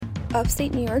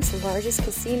Upstate New York's largest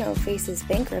casino faces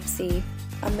bankruptcy.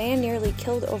 A man nearly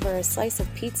killed over a slice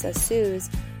of pizza sues,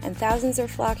 and thousands are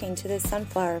flocking to the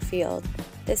sunflower field.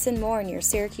 This and more in your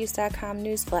Syracuse.com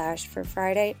news flash for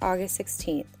Friday, August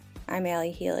 16th. I'm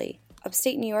Allie Healy.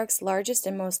 Upstate New York's largest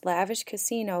and most lavish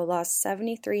casino lost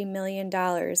 $73 million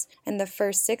in the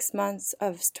first 6 months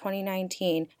of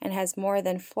 2019 and has more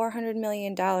than $400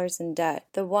 million in debt.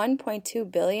 The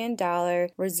 $1.2 billion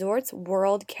Resorts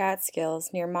World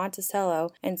Catskills near Monticello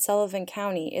in Sullivan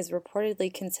County is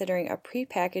reportedly considering a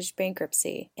prepackaged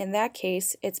bankruptcy. In that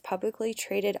case, its publicly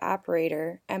traded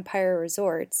operator, Empire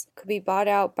Resorts, could be bought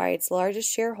out by its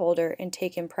largest shareholder and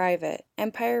taken private.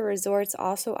 Empire Resorts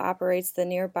also operates the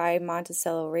nearby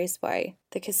Monticello Raceway.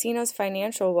 The casino's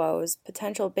financial woes,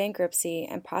 potential bankruptcy,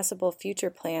 and possible future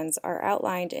plans are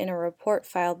outlined in a report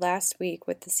filed last week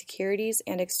with the Securities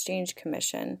and Exchange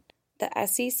Commission. The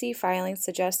SEC filing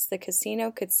suggests the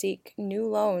casino could seek new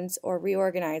loans or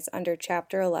reorganize under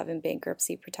Chapter 11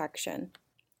 bankruptcy protection.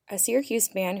 A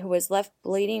Syracuse man who was left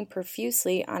bleeding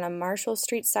profusely on a Marshall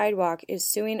Street sidewalk is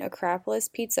suing Acropolis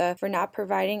Pizza for not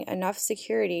providing enough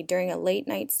security during a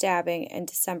late-night stabbing in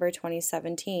December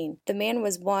 2017. The man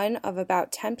was one of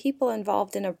about 10 people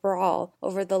involved in a brawl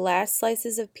over the last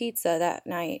slices of pizza that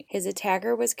night. His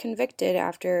attacker was convicted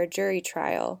after a jury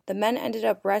trial. The men ended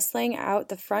up wrestling out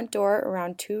the front door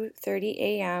around 2:30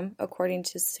 a.m., according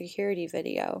to security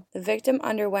video. The victim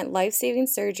underwent life-saving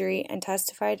surgery and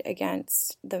testified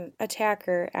against the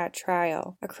attacker at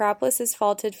trial. Acropolis is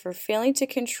faulted for failing to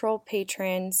control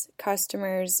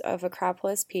customers of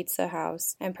Acropolis Pizza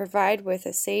House and provide with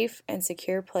a safe and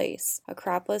secure place.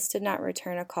 Acropolis did not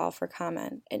return a call for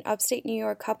comment. An upstate New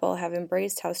York couple have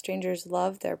embraced how strangers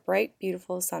love their bright,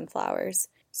 beautiful sunflowers.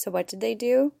 So what did they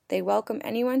do? They welcome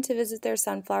anyone to visit their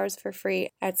sunflowers for free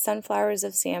at Sunflowers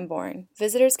of Sanborn.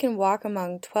 Visitors can walk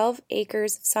among 12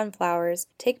 acres of sunflowers,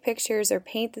 take pictures, or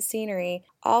paint the scenery,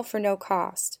 all for no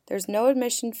cost. There's no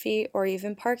admission fee or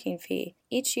even parking fee.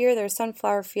 Each year, their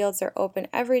sunflower fields are open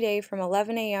every day from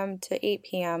 11 a.m. to 8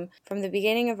 p.m. from the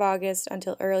beginning of August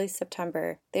until early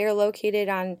September. They are located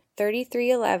on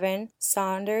 3311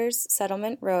 Saunders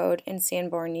Settlement Road in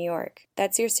Sanborn, New York.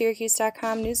 That's your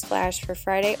Syracuse.com news flash for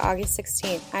Friday, August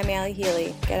 16th. I'm Allie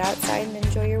Healy. Get outside and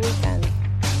enjoy your weekend.